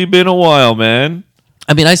actually been a while, man.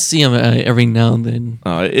 I mean, I see him every now and then.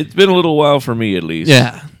 It's been a little while for me, at least.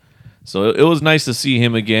 Yeah. So it was nice to see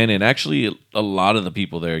him again, and actually a lot of the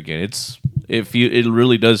people there again. It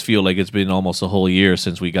really does feel like it's been almost a whole year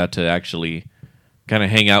since we got to actually kind of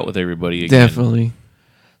hang out with everybody again. Definitely.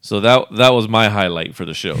 So that was my highlight for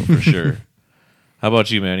the show, for sure. How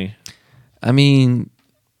about you, Manny? I mean,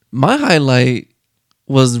 my highlight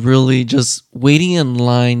was really just waiting in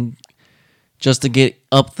line just to get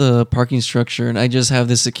up the parking structure, and I just have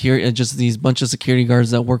this just these bunch of security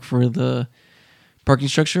guards that work for the parking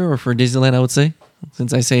structure, or for Disneyland, I would say,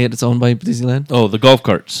 since I say it's owned by Disneyland. Oh, the golf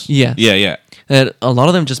carts. Yes. Yeah. That a lot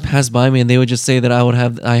of them just passed by me, and they would just say that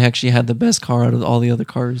I actually had the best car out of all the other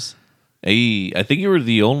cars. Hey, I think you were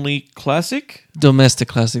the only classic. Domestic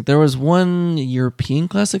classic. There was one European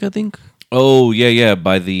classic, I think. Oh yeah,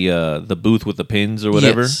 by the booth with the pins or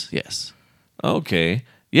whatever. Yes. Okay.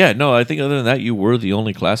 Yeah, no, I think other than that, you were the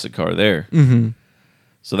only classic car there. Mm-hmm.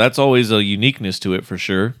 So that's always a uniqueness to it for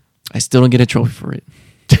sure. I still don't get a trophy for it.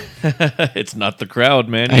 It's not the crowd,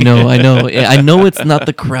 man. I know. I know it's not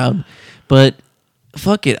the crowd, but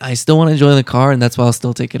fuck it. I still want to enjoy the car, and that's why I'll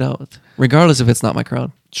still take it out, regardless if it's not my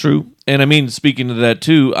crowd. True. And I mean, speaking of that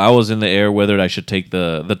too, I was in the air whether I should take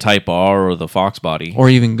the Type R or the Fox body. Or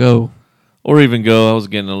even go. I was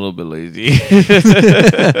getting a little bit lazy.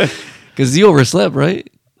 Because you overslept, right?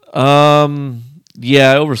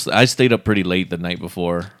 Yeah, I stayed up pretty late the night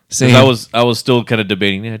before. Same. I was still kind of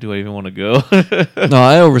debating, do I even want to go? No,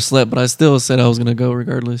 I overslept, but I still said I was going to go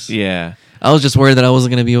regardless. Yeah. I was just worried that I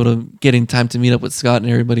wasn't going to be able to get in time to meet up with Scott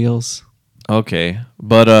and everybody else. Okay.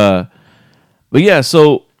 But yeah,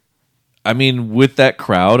 so I mean, with that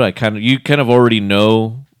crowd, you kind of already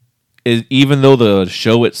know, even though the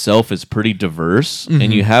show itself is pretty diverse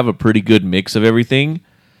and you have a pretty good mix of everything,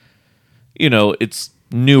 it's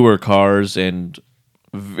newer cars and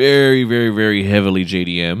very, very, very heavily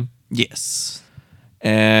JDM. Yes.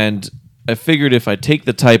 And I figured if I take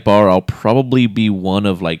the Type R, I'll probably be one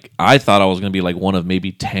of I thought I was going to be one of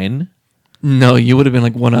maybe 10. No, you would have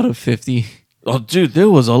been 1 out of 50. Oh, dude, there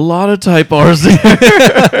was a lot of Type R's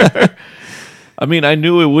there. I mean, I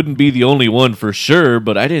knew it wouldn't be the only one for sure,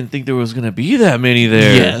 but I didn't think there was going to be that many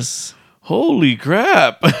there. Yes. Holy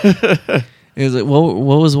crap. Is it what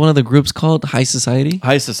was one of the groups called? High Society?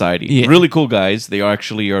 High Society. Yeah. Really cool guys. They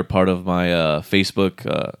actually are part of my Facebook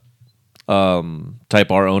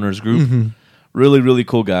Type R owners group. Mm-hmm. Really, really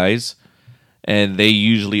cool guys. And they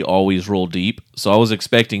usually always roll deep. So I was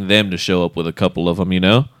expecting them to show up with a couple of them,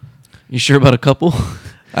 You sure about a couple?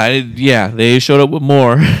 Yeah, they showed up with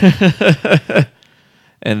more.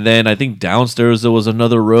 And then I think downstairs there was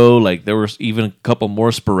another row. There was even a couple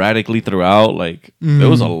more sporadically throughout. There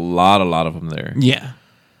was a lot of them there. Yeah.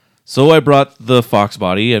 So I brought the Fox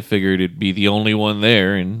body. I figured it'd be the only one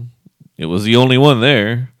there, and it was the only one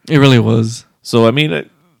there. It really was. So I mean,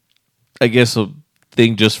 I guess a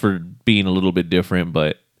thing just for being a little bit different,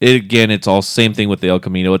 but it's all same thing with the El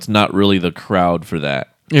Camino. It's not really the crowd for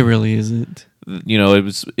that. It really isn't. It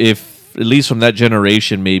was, if at least from that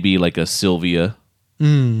generation, maybe a Sylvia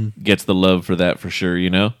gets the love for that for sure,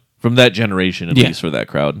 from that generation at least for that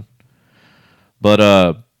crowd.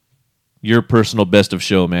 But your personal best of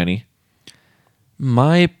show, Manny.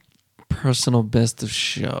 My personal best of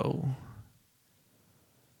show,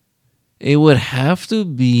 it would have to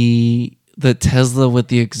be the Tesla with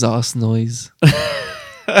the exhaust noise.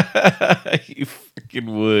 You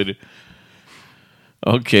freaking would.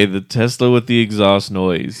 Okay, the Tesla with the exhaust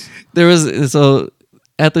noise.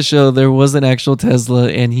 At the show, there was an actual Tesla,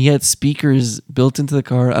 and he had speakers built into the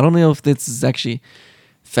car. I don't know if this is actually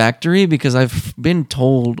factory, because I've been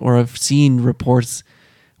told, or I've seen reports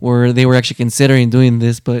where they were actually considering doing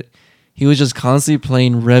this, but he was just constantly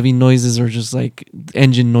playing revving noises or just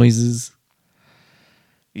engine noises.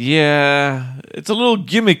 Yeah, it's a little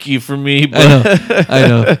gimmicky for me. But I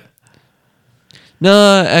know.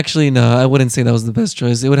 No, actually, no. I wouldn't say that was the best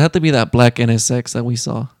choice. It would have to be that black NSX that we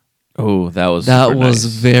saw. Oh, that was nice.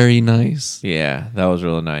 Very nice. Yeah, that was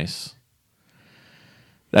really nice.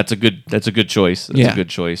 That's a good choice. That's a good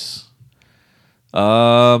choice.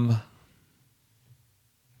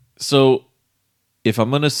 So if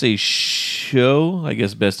I'm gonna say show, I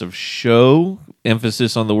guess best of show,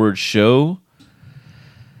 emphasis on the word show.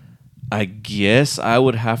 I guess I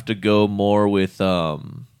would have to go more with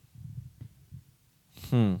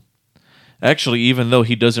Actually, even though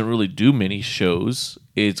he doesn't really do many shows,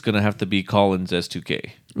 it's gonna have to be Collins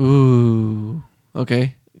S2K. Ooh.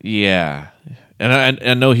 Okay. Yeah, and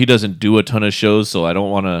I know he doesn't do a ton of shows, so I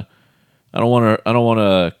don't want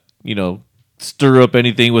to, stir up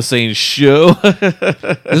anything with saying show.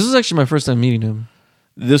 This is actually my first time meeting him.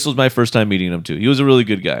 This was my first time meeting him too. He was a really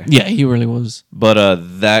good guy. Yeah, he really was.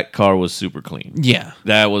 But that car was super clean. Yeah.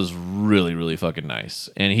 That was really, really fucking nice.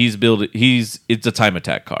 And it's a time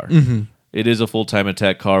attack car. Mm-hmm. It is a full time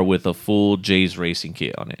attack car with a full Jay's Racing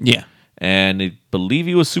kit on it. Yeah. And I believe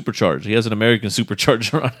he was supercharged. He has an American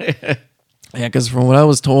supercharger on it. Yeah, because from what I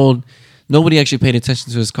was told, nobody actually paid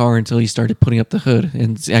attention to his car until he started putting up the hood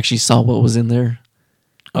and actually saw what was in there.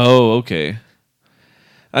 Oh, okay.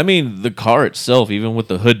 I mean, the car itself, even with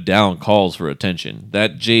the hood down, calls for attention.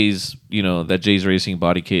 That Jay's Racing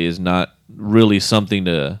body kit is not really something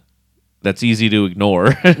that's easy to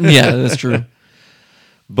ignore. Yeah, that's true.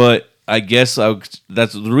 But I guess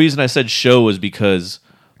that's the reason I said show was because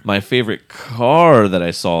my favorite car that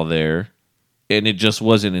I saw there, and it just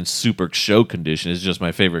wasn't in super show condition. It's just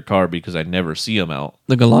my favorite car because I never see them out.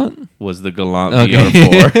 The Galant? Was the Galant Okay.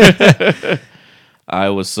 VR4. I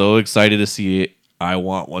was so excited to see it. I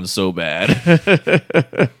want one so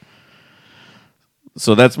bad.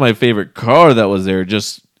 So that's my favorite car that was there.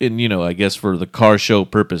 Just I guess for the car show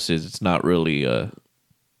purposes, it's not really a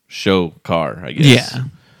show car, I guess. Yeah.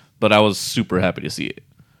 But I was super happy to see it.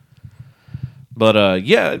 But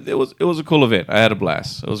yeah, it was a cool event. I had a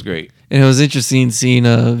blast. It was great. And it was interesting seeing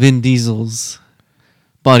Vin Diesel's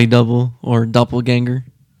body double or doppelganger.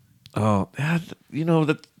 Oh,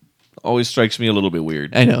 that always strikes me a little bit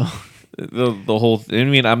weird. I know. The whole. I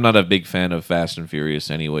mean, I'm not a big fan of Fast and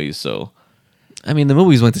Furious, anyways. So, I mean, the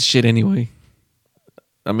movies went to shit anyway.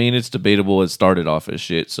 I mean, it's debatable. It started off as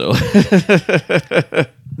shit. So,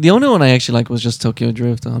 the only one I actually liked was just Tokyo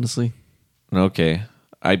Drift, honestly. Okay,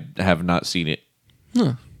 I have not seen it.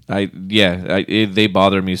 Huh. They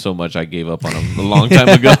bother me so much. I gave up on them a long time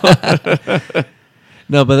ago.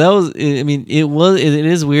 No, but that was. I mean, it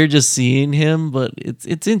is weird just seeing him, but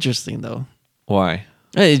it's interesting though. Why?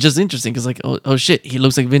 It's just interesting because oh shit, he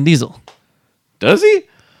looks like Vin Diesel. Does he?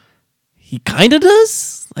 He kind of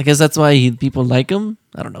does. I guess that's why people like him.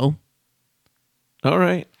 I don't know. All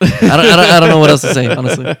right. I don't know what else to say,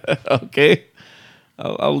 honestly. Okay,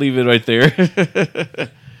 I'll leave it right there.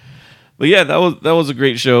 But yeah, that was a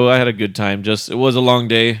great show. I had a good time. Just it was a long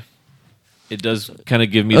day. It does kind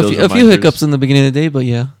of give me a few hiccups in the beginning of the day, but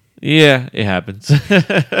yeah. Yeah, it happens.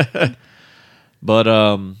 But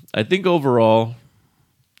I think overall,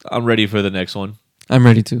 I'm ready for the next one. I'm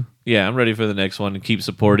ready to. Yeah, I'm ready for the next one and keep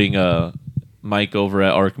supporting Mike over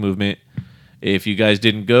at Arc Movement. If you guys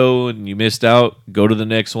didn't go and you missed out, go to the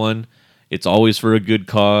next one. It's always for a good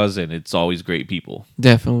cause and it's always great people.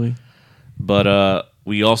 Definitely. But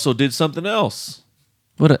we also did something else.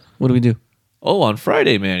 What do we do? Oh, on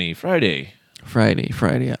Friday, Manny. Friday.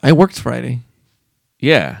 I worked Friday.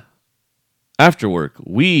 Yeah. After work,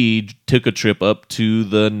 we took a trip up to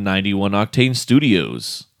the 91 Octane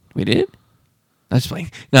Studios. We did? I was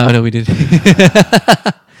playing. No, we did.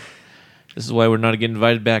 This is why we're not getting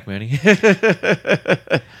invited back, Manny.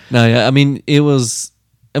 No, yeah. I mean,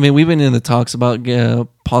 we've been in the talks about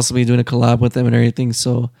possibly doing a collab with them and everything.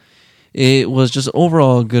 So it was just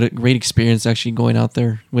overall a great experience actually going out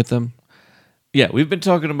there with them. Yeah, we've been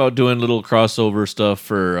talking about doing little crossover stuff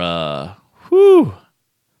for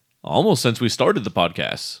almost since we started the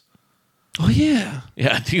podcast. Oh yeah.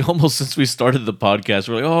 Yeah, I think almost since we started the podcast,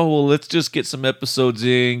 we're like, oh well, let's just get some episodes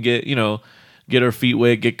in, get our feet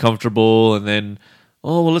wet, get comfortable, and then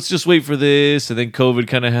let's just wait for this, and then COVID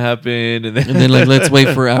kind of happened, and then like let's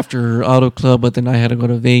wait for after Auto Club, but then I had to go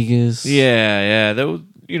to Vegas. Yeah, that was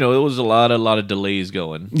there was a lot of delays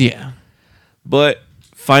going. Yeah, but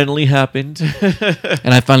finally happened,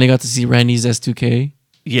 and I finally got to see Randy's S2K.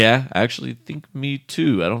 Yeah, actually, think me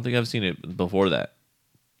too. I don't think I've seen it before that.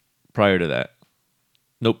 Prior to that.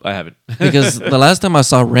 Nope, I haven't. Because the last time I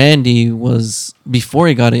saw Randy was before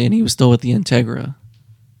he got it, and he was still with the Integra.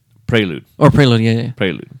 Prelude. Yeah.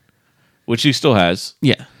 Prelude. Which he still has.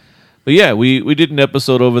 Yeah. But yeah, we did an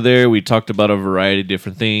episode over there. We talked about a variety of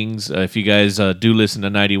different things. If you guys do listen to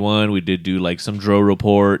 91, we did do like some Dro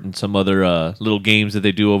Report and some other little games that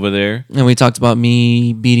they do over there. And we talked about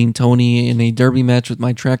me beating Tony in a derby match with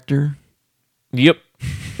my tractor. Yep.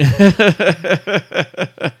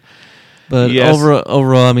 But Yes.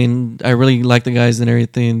 overall, I mean, I really like the guys and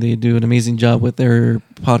everything. They do an amazing job with their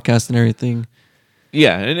podcast and everything.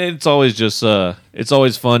 Yeah, and it's always just it's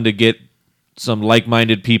always fun to get some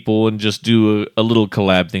like-minded people and just do a little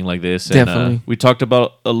collab thing like this. And, Definitely. we talked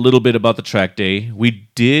about a little bit about the track day. We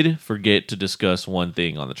did forget to discuss one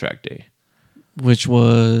thing on the track day. Which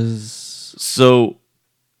was So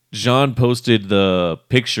Jean posted the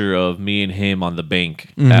picture of me and him on the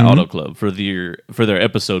bank at Auto Club for their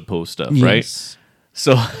episode post stuff, right? yes.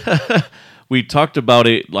 So we talked about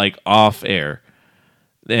it like off air,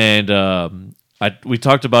 and we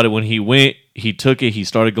talked about it when he went. He took it. He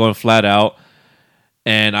started going flat out,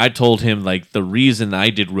 and I told him like the reason I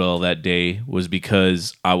did well that day was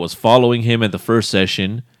because I was following him at the first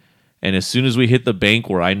session, and as soon as we hit the bank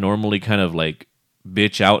where I normally kind of like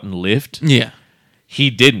bitch out and lift, Yeah. he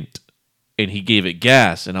didn't, and he gave it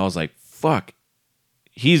gas, and I was like, fuck,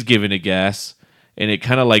 he's giving it gas. And it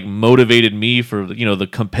kind of like motivated me for, the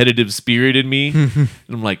competitive spirit in me. And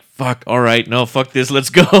I'm like, fuck, all right, no, fuck this, let's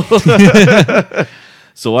go.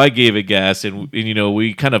 So I gave it gas, and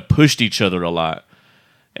we kind of pushed each other a lot.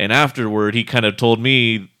 And afterward, he kind of told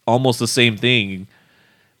me almost the same thing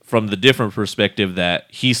from the different perspective, that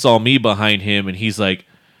he saw me behind him, and he's like,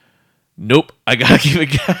 nope, I gotta give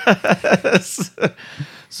it gas.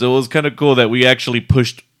 So it was kind of cool that we actually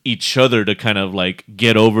pushed each other to kind of like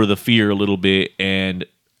get over the fear a little bit and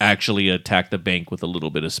actually attack the bank with a little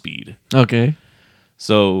bit of speed. Okay.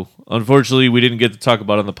 So unfortunately, we didn't get to talk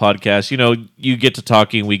about it on the podcast. You get to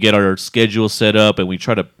talking, we get our schedule set up, and we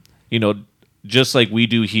try to, just like we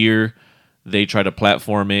do here, they try to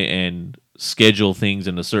platform it and schedule things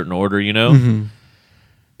in a certain order, Mm-hmm.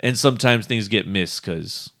 And sometimes things get missed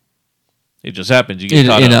because it just happens. You get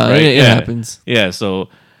caught up, right? It happens. Yeah, so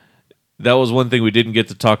that was one thing we didn't get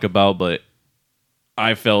to talk about, but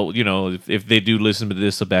I felt, if they do listen to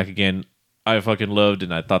this back again, I fucking loved,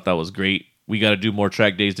 and I thought that was great. We got to do more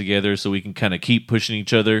track days together so we can kind of keep pushing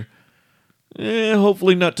each other.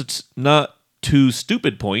 Hopefully not too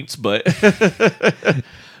stupid points, but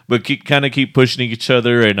but keep pushing each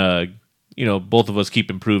other, and both of us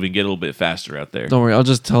keep improving, get a little bit faster out there. Don't worry, I'll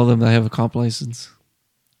just tell them that I have a comp license.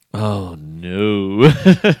 Oh no.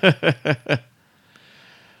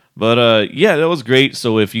 But yeah, that was great.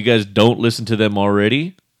 So if you guys don't listen to them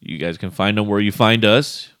already, you guys can find them where you find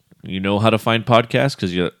us. You know how to find podcasts,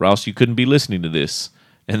 because or else you couldn't be listening to this.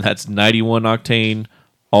 And that's 91 Octane,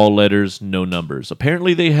 all letters, no numbers.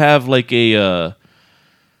 Apparently they have like I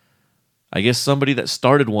guess somebody that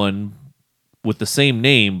started one with the same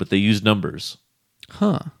name, but they use numbers.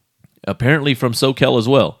 Huh. Apparently from SoCal as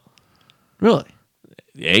well. Really?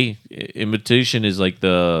 Hey, imitation is like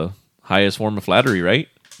the highest form of flattery, right?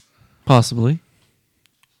 Possibly.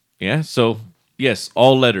 Yeah, so yes,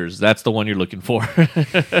 all letters. That's the one you're looking for.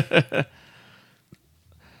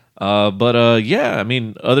 But yeah, I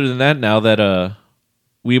mean, other than that, now that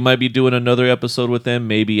we might be doing another episode with them,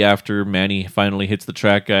 maybe after Manny finally hits the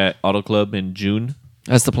track at Auto Club in June.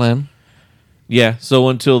 That's the plan. Yeah, so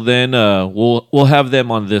until then, we'll have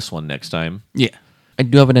them on this one next time. Yeah. I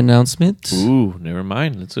do have an announcement. Ooh, never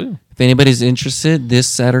mind. Let's see. If anybody's interested, this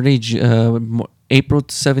Saturday, April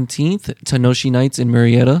 17th, Tenoshi Nights in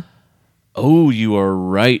Marietta. Oh, you are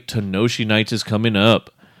right. Tenoshi Nights is coming up.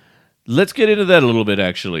 Let's get into that a little bit,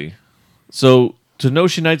 actually. So,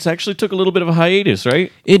 Tenoshi Nights actually took a little bit of a hiatus,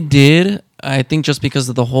 right? It did. I think just because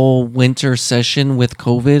of the whole winter session with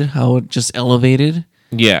COVID, how it just elevated.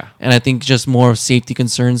 Yeah. And I think just more safety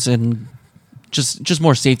concerns and just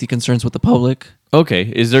more safety concerns with the public. Okay.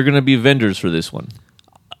 Is there going to be vendors for this one?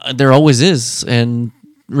 There always is. And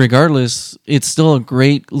regardless, it's still a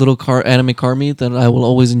great little anime car meet that I will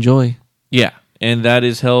always enjoy. Yeah. And that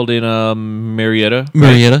is held in Marietta.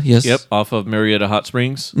 Marietta, right? yes. Yep, off of Marietta Hot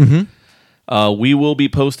Springs. Mm-hmm. We will be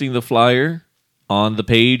posting the flyer on the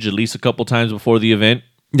page at least a couple times before the event.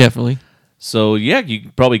 Definitely. So, yeah, you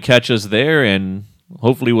can probably catch us there, and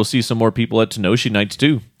hopefully we'll see some more people at Tenoshi Nights,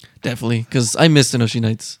 too. Definitely, because I miss Tenoshi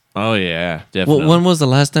Nights. Oh, yeah, definitely. When was the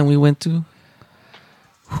last time we went to?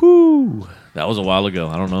 Whew. That was a while ago.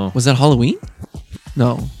 I don't know. Was that Halloween?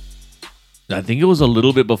 No. I think it was a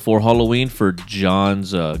little bit before Halloween for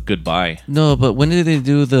John's goodbye. No, but when did they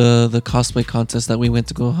do the cosplay contest that we went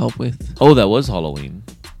to go help with? Oh, that was Halloween.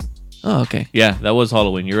 Oh, okay. Yeah, that was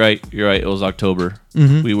Halloween. You're right. It was October.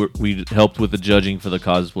 Mm-hmm. We helped with the judging for the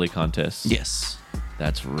cosplay contest. Yes.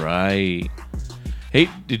 That's right. Hey,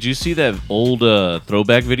 did you see that old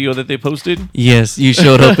throwback video that they posted? Yes, you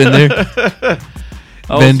showed up in there.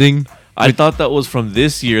 Bending. I thought that was from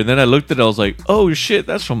this year, and then I looked at it, I was like, oh shit,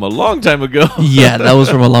 that's from a long time ago. Yeah, that was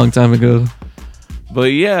from a long time ago.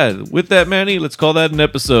 But yeah, with that, Manny, let's call that an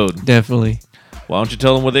episode. Definitely. Why don't you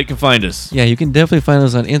tell them where they can find us? Yeah, you can definitely find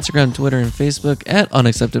us on Instagram, Twitter, and Facebook at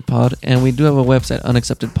UnacceptedPod. And we do have a website,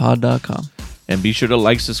 unacceptedpod.com. And be sure to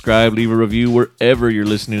like, subscribe, leave a review wherever you're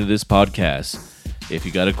listening to this podcast. If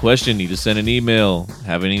you got a question, need to send an email,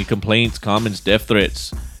 have any complaints, comments, death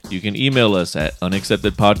threats, you can email us at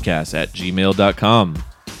unacceptedpodcast@gmail.com.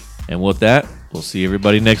 And with that, we'll see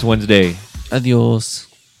everybody next Wednesday. Adios.